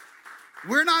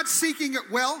 We're not seeking it.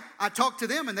 Well, I talked to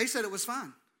them and they said it was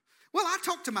fine. Well, I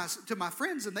talked to my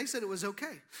friends and they said it was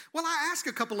okay. Well, I asked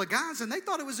a couple of guys and they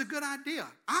thought it was a good idea.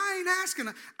 I ain't asking.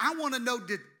 I want to know,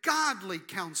 did godly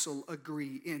counsel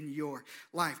agree in your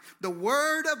life? The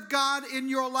word of God in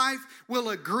your life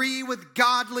will agree with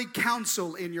godly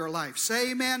counsel in your life.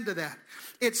 Say amen to that.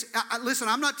 Listen,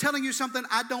 I'm not telling you something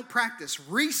I don't practice.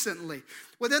 Recently,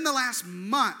 within the last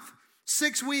month,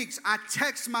 6 weeks, I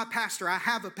text my pastor. I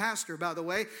have a pastor, by the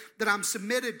way, that I'm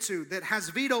submitted to that has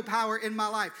veto power in my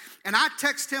life. And I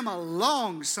text him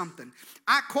along something.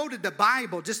 I quoted the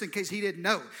Bible just in case he didn't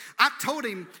know. I told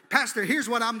him, Pastor, here's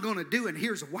what I'm going to do and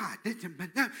here's why.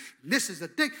 This is the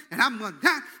thing. And I'm going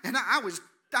to, and I was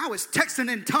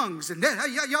texting in tongues and I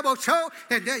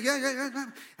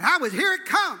was, here it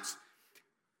comes.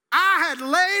 I had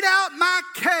laid out my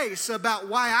case about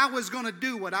why I was going to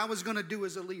do what I was going to do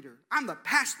as a leader. I'm the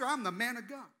pastor. I'm the man of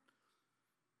God.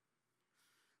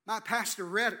 My pastor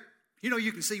read it. You know,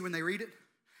 you can see when they read it.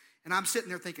 And I'm sitting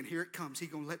there thinking, here it comes. He's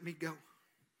going to let me go.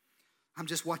 I'm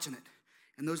just watching it.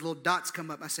 And those little dots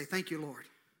come up. I say, thank you, Lord.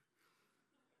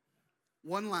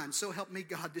 One line, so help me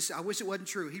God. I wish it wasn't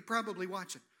true. He's probably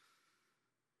watching.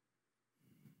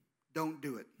 Don't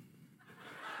do it.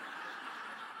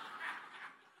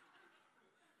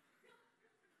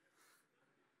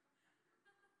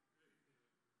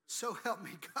 So help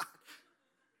me God.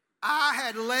 I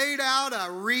had laid out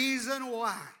a reason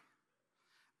why.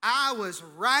 I was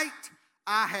right.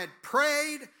 I had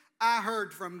prayed. I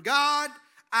heard from God.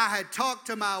 I had talked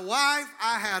to my wife.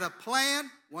 I had a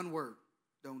plan. One word,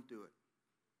 don't do it.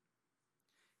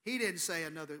 He didn't say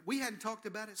another. We hadn't talked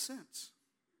about it since.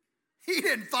 He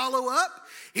didn't follow up.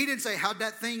 He didn't say, how'd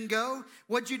that thing go?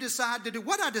 What'd you decide to do?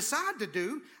 What I decided to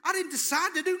do, I didn't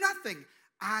decide to do nothing.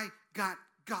 I got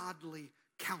godly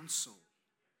counsel.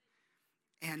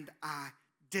 And I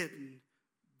didn't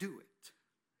do it.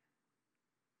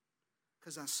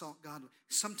 Because I sought God.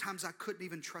 Sometimes I couldn't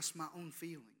even trust my own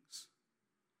feelings.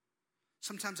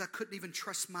 Sometimes I couldn't even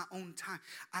trust my own time.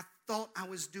 I thought I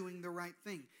was doing the right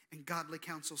thing. And godly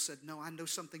counsel said, no, I know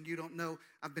something you don't know.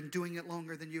 I've been doing it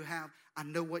longer than you have. I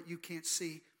know what you can't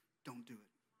see. Don't do it.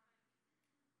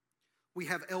 We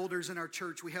have elders in our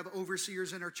church. We have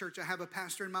overseers in our church. I have a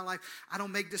pastor in my life. I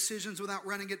don't make decisions without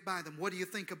running it by them. What do you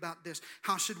think about this?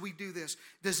 How should we do this?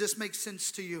 Does this make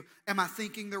sense to you? Am I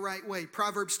thinking the right way?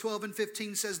 Proverbs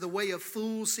 12:15 says, the way of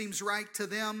fools seems right to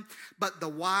them, but the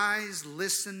wise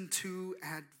listen to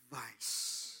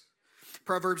advice.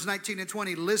 Proverbs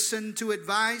 19:20, listen to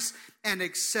advice and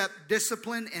accept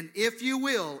discipline, and if you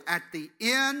will, at the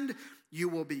end, you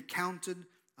will be counted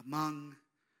among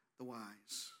the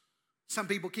wise. Some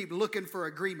people keep looking for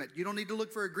agreement. You don't need to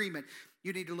look for agreement.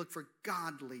 You need to look for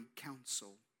godly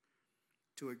counsel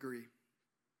to agree.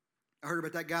 I heard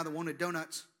about that guy that wanted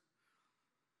donuts.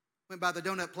 Went by the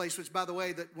donut place, which, by the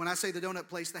way, that when I say the donut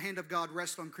place, the hand of God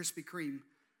rests on Krispy Kreme.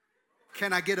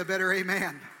 Can I get a better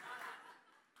amen?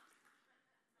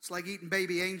 It's like eating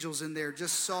baby angels in there,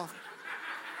 just soft.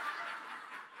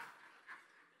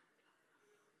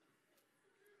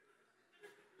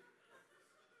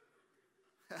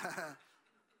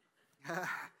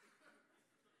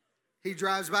 He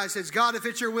drives by and says, God, if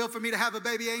it's your will for me to have a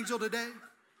baby angel today,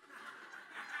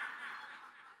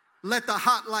 let the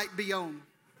hot light be on.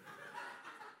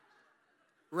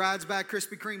 Rides by,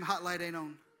 Krispy Kreme, hot light ain't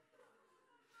on.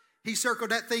 He circled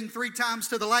that thing 3 times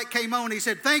till the light came on. He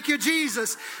said, thank you,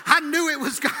 Jesus. I knew it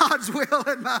was God's will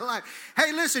in my life.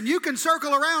 Hey, listen, you can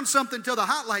circle around something till the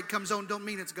hot light comes on. Don't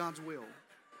mean it's God's will.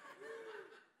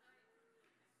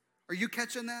 Are you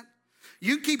catching that?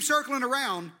 You keep circling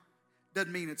around,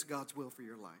 doesn't mean it's God's will for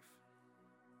your life.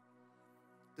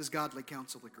 Does godly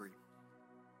counsel agree?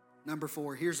 Number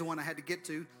 4, here's the one I had to get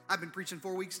to. I've been preaching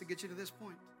 4 weeks to get you to this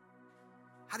point.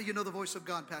 How do you know the voice of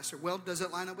God, Pastor? Well, does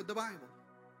it line up with the Bible?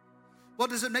 Well,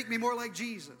 does it make me more like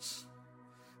Jesus?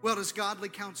 Well, does godly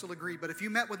counsel agree? But if you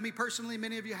met with me personally,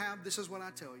 many of you have, this is what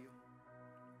I tell you.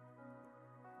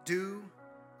 Do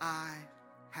I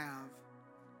have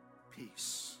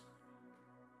peace?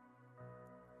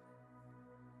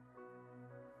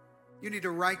 You need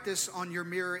to write this on your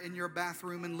mirror in your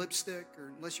bathroom in lipstick,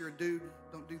 or unless you're a dude,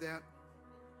 don't do that.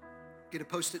 Get a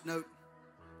Post-it note.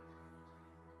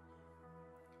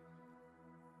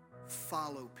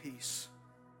 Follow peace.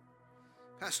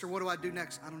 Pastor, what do I do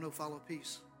next? I don't know, follow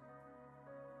peace.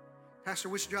 Pastor,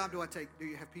 which job do I take? Do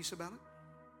you have peace about it?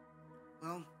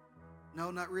 Well, no,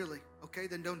 not really. Okay,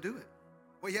 then don't do it.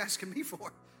 What are you asking me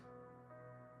for?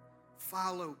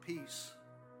 Follow peace.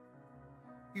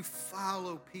 You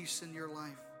follow peace in your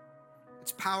life.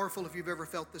 It's powerful if you've ever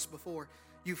felt this before.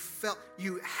 You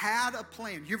had a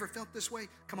plan. You ever felt this way?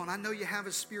 Come on, I know you have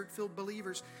as Spirit-filled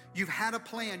believers. You've had a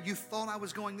plan. You thought I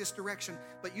was going this direction,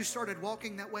 but you started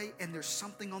walking that way, and there's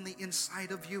something on the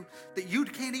inside of you that you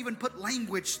can't even put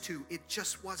language to. It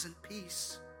just wasn't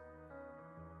peace.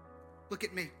 Look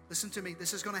at me. Listen to me.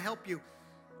 This is going to help you.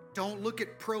 Don't look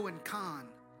at pro and con.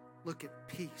 Look at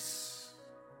peace.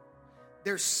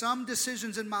 There's some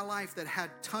decisions in my life that had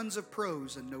tons of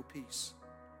pros and no peace.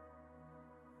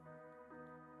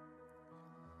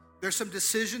 There's some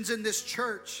decisions in this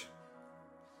church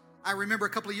I remember a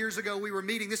couple of years ago we were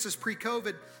meeting. This is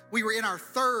pre-COVID. We were in our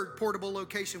third portable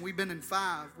location. We've been in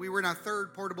 5. We were in our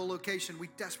third portable location. We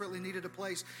desperately needed a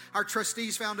place. Our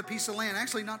trustees found a piece of land,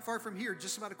 actually not far from here,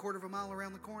 just about a quarter of a mile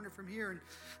around the corner from here. And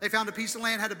they found a piece of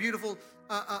land, had a beautiful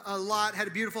a lot, had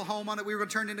a beautiful home on it. We were going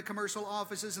to turn it into commercial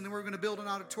offices, and then we were going to build an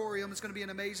auditorium. It's going to be an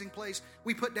amazing place.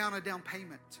 We put down a down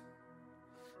payment.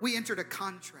 We entered a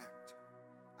contract.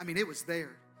 I mean, it was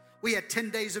there. We had 10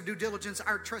 days of due diligence.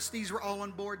 Our trustees were all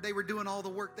on board. They were doing all the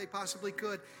work they possibly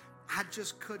could. I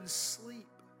just couldn't sleep.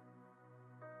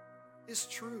 It's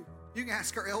true. You can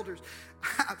ask our elders.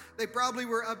 They probably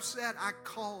were upset. I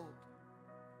called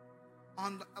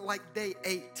on like day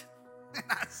 8. And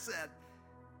I said,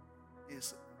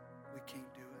 "Yes, we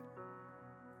can't do it."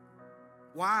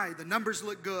 Why? The numbers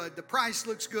look good. The price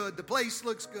looks good. The place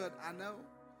looks good. I know.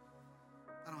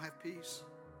 I don't have peace.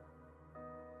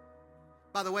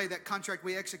 By the way, that contract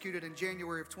we executed in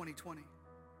January of 2020.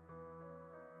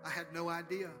 I had no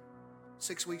idea.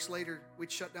 6 weeks later, we'd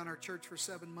shut down our church for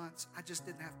 7 months. I just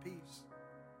didn't have peace.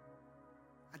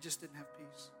 I just didn't have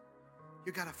peace.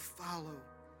 You got to follow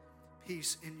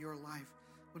peace in your life.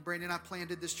 When Brandon and I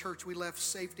planted this church, we left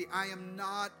safety. I am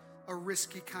not a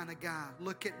risky kind of guy.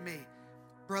 Look at me.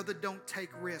 Brother, don't take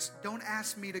risks. Don't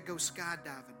ask me to go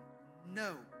skydiving.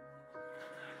 No.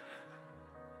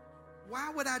 Why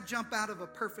would I jump out of a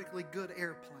perfectly good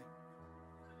airplane?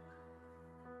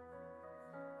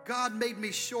 God made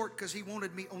me short because He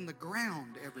wanted me on the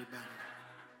ground, everybody.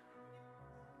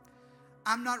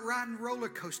 I'm not riding roller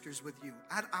coasters with you.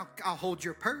 I'll hold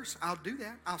your purse. I'll do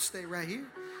that. I'll stay right here.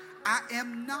 I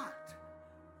am not.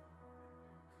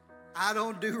 I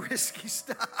don't do risky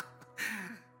stuff.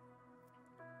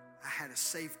 I had a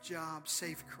safe job,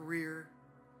 safe career,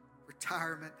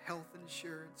 retirement, health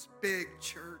insurance, big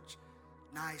church.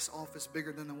 Nice office,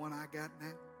 bigger than the one I got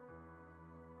now.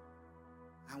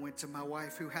 I went to my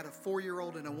wife, who had a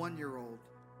 4-year-old and a 1-year-old,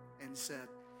 and said,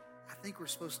 "I think we're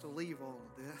supposed to leave all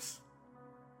of this."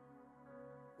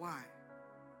 Why?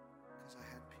 Because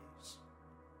I had peace.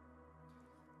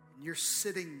 And you're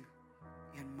sitting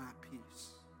in my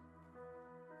peace.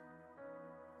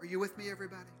 Are you with me,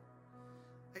 everybody?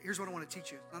 Hey, here's what I want to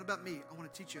teach you. It's not about me. I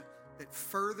want to teach you that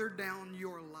further down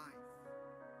your life,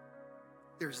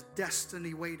 there's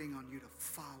destiny waiting on you to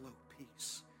follow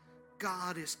peace.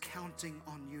 God is counting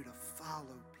on you to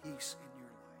follow peace in your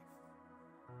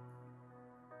life.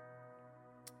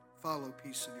 Follow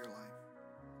peace in your life.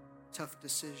 Tough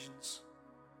decisions.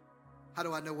 How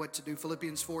do I know what to do?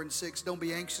 Philippians 4 and 6. Don't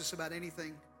be anxious about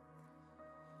anything.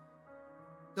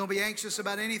 Don't be anxious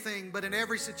about anything, but in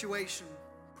every situation,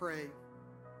 pray.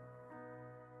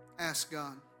 Ask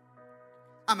God.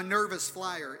 I'm a nervous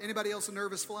flyer. Anybody else a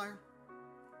nervous flyer?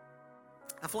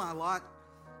 I fly a lot.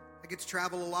 I get to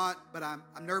travel a lot, but I'm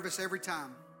nervous every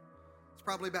time. It's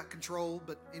probably about control,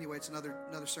 but anyway, it's another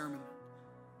sermon.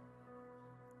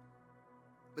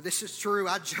 But this is true.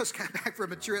 I just got back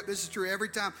from a trip. This is true every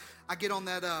time I get on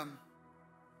that,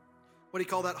 what do you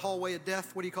call that hallway of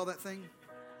death? What do you call that thing?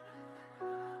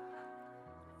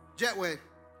 Jetway.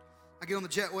 I get on the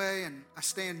jetway and I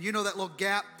stand, you know that little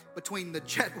gap between the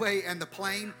jetway and the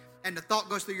plane, and the thought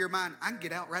goes through your mind, I can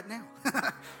get out right now.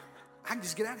 I can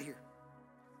just get out of here.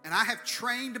 And I have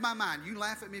trained my mind. You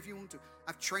laugh at me if you want to.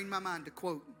 I've trained my mind to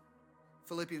quote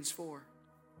Philippians 4.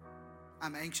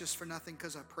 I'm anxious for nothing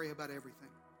because I pray about everything.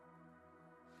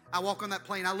 I walk on that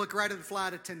plane. I look right at the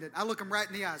flight attendant. I look him right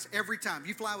in the eyes every time.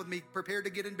 You fly with me, prepared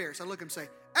to get embarrassed. I look him and say,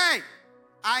 "Hey,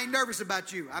 I ain't nervous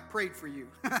about you. I prayed for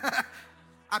you."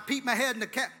 I peep my head in the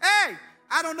cap. "Hey,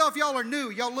 I don't know if y'all are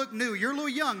new. Y'all look new. You're a little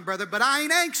young, brother, but I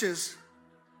ain't anxious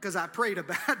because I prayed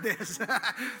about this."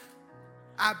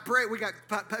 I pray. We got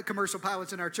commercial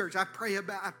pilots in our church. I'm praying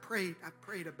about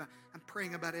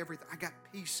everything. I got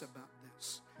peace about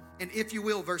this. And if you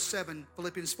will, verse 7,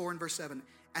 Philippians 4 and verse 7,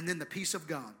 and then the peace of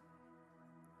God,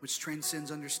 which transcends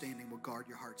understanding, will guard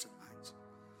your hearts and minds.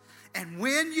 And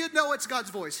when you know it's God's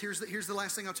voice, here's the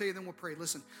last thing I'll tell you, then we'll pray.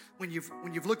 Listen, when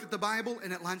you've looked at the Bible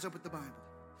and it lines up with the Bible,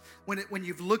 when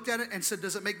you've looked at it and said,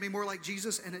 does it make me more like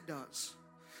Jesus? And it does.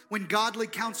 When godly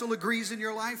counsel agrees in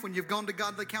your life, when you've gone to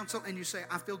godly counsel and you say,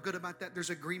 I feel good about that, there's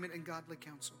agreement in godly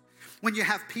counsel. When you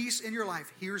have peace in your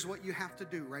life, here's what you have to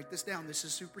do. Write this down. This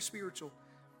is super spiritual.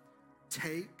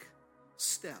 Take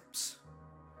steps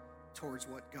towards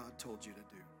what God told you to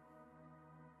do.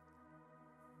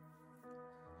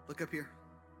 Look up here.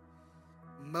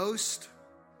 Most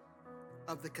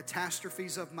of the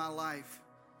catastrophes of my life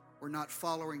were not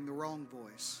following the wrong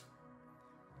voice.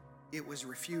 It was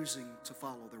refusing to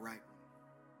follow the right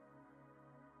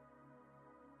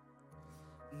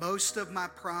one. Most of my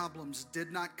problems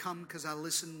did not come because I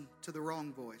listened to the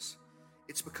wrong voice.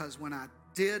 It's because when I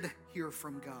did hear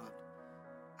from God,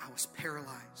 I was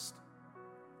paralyzed.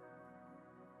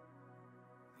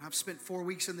 And I've spent 4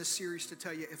 weeks in this series to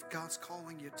tell you, if God's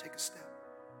calling you, take a step.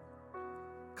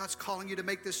 God's calling you to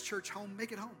make this church home,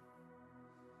 make it home.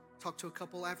 Talked to a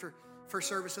couple after first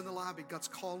service in the lobby. God's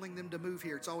calling them to move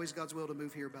here. It's always God's will to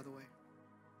move here, by the way.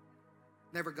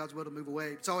 Never God's will to move away.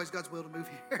 It's always God's will to move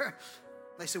here.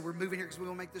 They said, we're moving here because we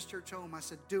want to make this church home. I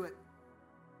said, do it.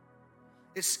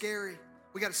 It's scary.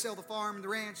 We got to sell the farm and the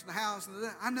ranch and the house.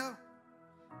 I know.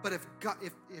 But if you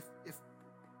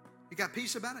got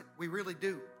peace about it, we really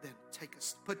do, then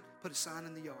put a sign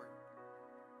in the yard.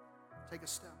 Take a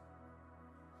step.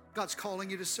 God's calling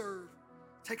you to serve.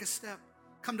 Take a step.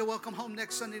 Come to Welcome Home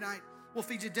next Sunday night. We'll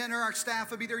feed you dinner. Our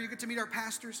staff will be there. You get to meet our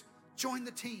pastors. Join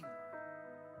the team.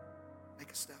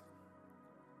 Make a step.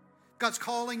 God's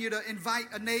calling you to invite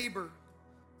a neighbor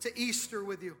to Easter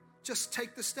with you. Just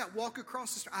take the step. Walk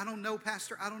across the street. I don't know,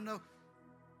 Pastor. I don't know.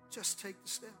 Just take the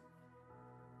step.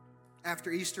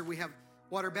 After Easter, we have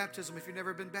water baptism. If you've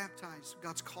never been baptized,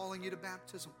 God's calling you to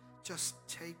baptism. Just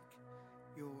take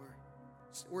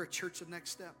we're a church of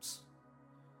next steps.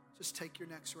 Just take your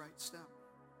next right step.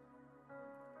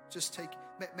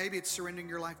 Maybe it's surrendering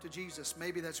your life to Jesus.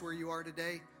 Maybe that's where you are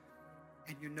today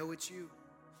and you know it's you.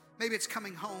 Maybe it's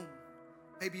coming home.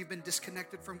 Maybe you've been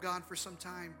disconnected from God for some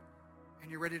time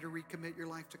and you're ready to recommit your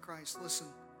life to Christ. Listen,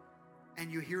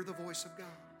 and you hear the voice of God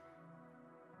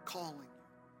calling you,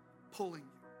 pulling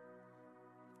you,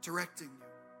 directing you.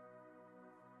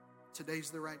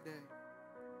 Today's the right day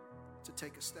to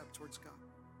take a step towards God.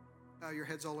 Bow your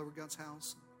heads all over God's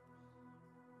house.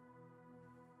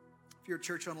 If you're at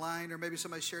church online or maybe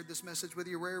somebody shared this message with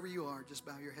you, wherever you are, just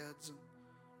bow your heads. And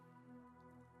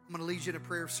I'm going to lead you in a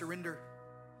prayer of surrender.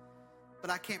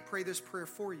 But I can't pray this prayer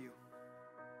for you.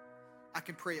 I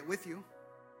can pray it with you,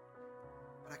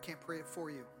 but I can't pray it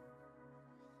for you.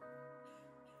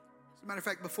 As a matter of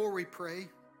fact, before we pray,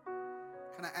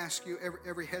 can I ask you,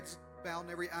 every head's bowed and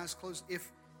every eye's closed,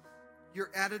 if you're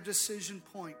at a decision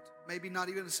point, maybe not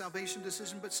even a salvation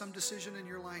decision, but some decision in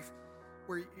your life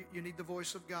where you need the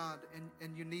voice of God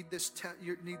and you need this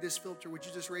filter, would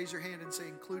you just raise your hand and say,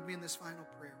 include me in this final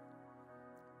prayer?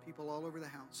 People all over the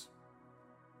house.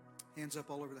 Hands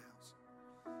up all over the house.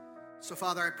 So,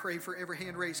 Father, I pray for every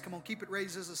hand raised. Come on, keep it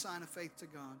raised as a sign of faith to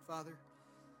God. Father,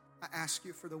 I ask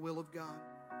you for the will of God.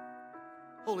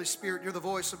 Holy Spirit, you're the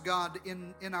voice of God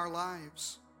in our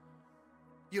lives.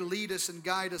 You lead us and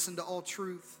guide us into all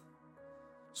truth.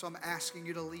 So I'm asking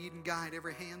you to lead and guide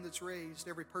every hand that's raised,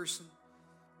 every person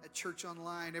at church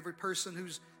online, every person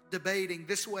who's debating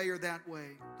this way or that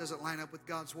way. Does it line up with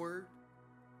God's word?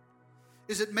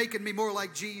 Is it making me more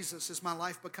like Jesus? Is my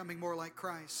life becoming more like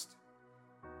Christ?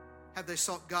 Have they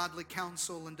sought godly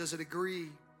counsel and does it agree?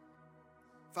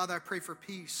 Father, I pray for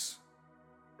peace.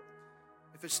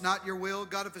 If it's not your will,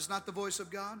 God, if it's not the voice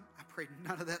of God, I pray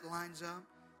none of that lines up.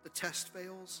 The test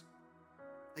fails.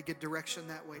 They get direction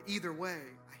that way. Either way,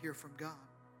 I hear from God.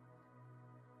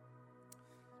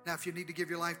 Now, if you need to give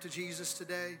your life to Jesus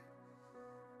today,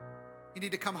 you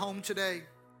need to come home today.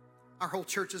 Our whole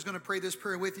church is going to pray this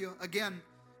prayer with you. Again,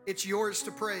 it's yours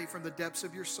to pray from the depths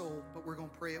of your soul, but we're going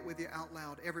to pray it with you out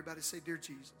loud. Everybody say, Dear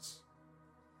Jesus,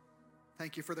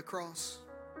 thank you for the cross.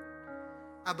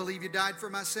 I believe you died for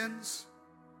my sins.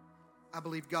 I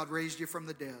believe God raised you from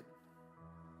the dead.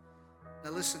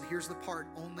 Now listen, here's the part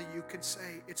only you can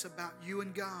say. It's about you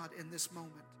and God in this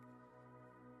moment.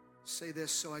 Say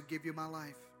this, so I give you my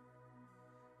life,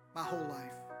 my whole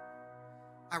life.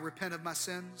 I repent of my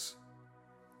sins.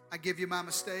 I give you my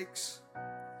mistakes.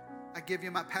 I give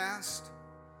you my past.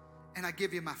 And I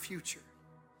give you my future,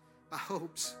 my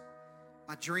hopes,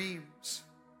 my dreams.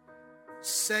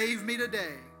 Save me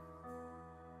today.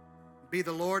 Be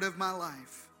the Lord of my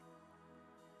life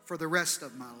for the rest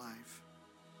of my life.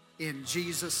 In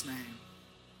Jesus' name.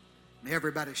 And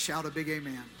everybody shout a big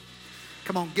amen.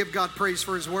 Come on, give God praise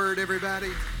for his word, everybody.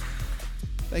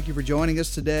 Thank you for joining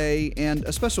us today, and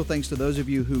a special thanks to those of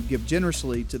you who give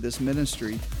generously to this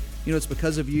ministry. You know, it's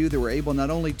because of you that we're able not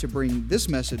only to bring this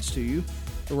message to you,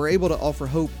 but we're able to offer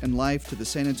hope and life to the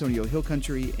San Antonio Hill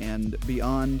Country and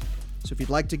beyond. So if you'd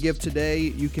like to give today,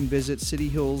 you can visit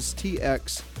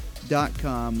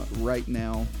cityhillstx.com right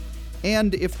now.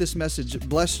 And if this message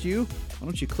blessed you, why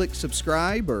don't you click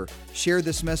subscribe or share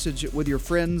this message with your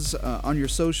friends on your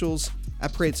socials. I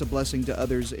pray it's a blessing to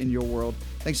others in your world.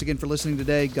 Thanks again for listening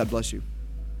today. God bless you.